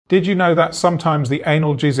Did you know that sometimes the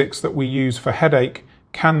analgesics that we use for headache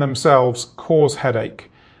can themselves cause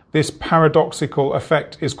headache? This paradoxical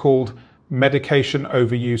effect is called medication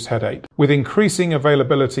overuse headache. With increasing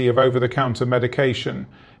availability of over-the-counter medication,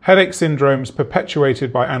 headache syndromes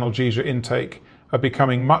perpetuated by analgesia intake are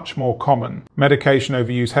becoming much more common. Medication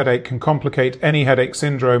overuse headache can complicate any headache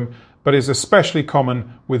syndrome, but is especially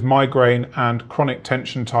common with migraine and chronic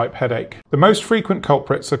tension type headache. The most frequent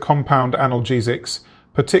culprits are compound analgesics,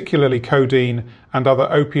 particularly codeine and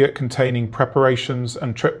other opiate-containing preparations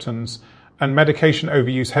and triptans, and medication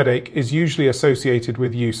overuse headache is usually associated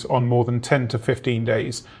with use on more than 10 to 15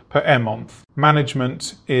 days per month.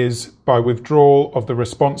 Management is by withdrawal of the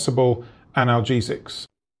responsible analgesics.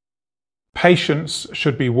 Patients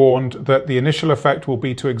should be warned that the initial effect will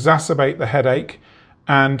be to exacerbate the headache,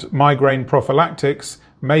 and migraine prophylactics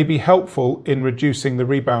may be helpful in reducing the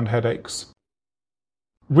rebound headaches.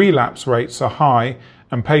 Relapse rates are high,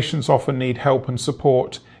 and patients often need help and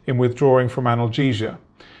support in withdrawing from analgesia.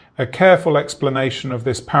 A careful explanation of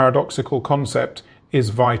this paradoxical concept is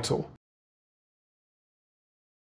vital.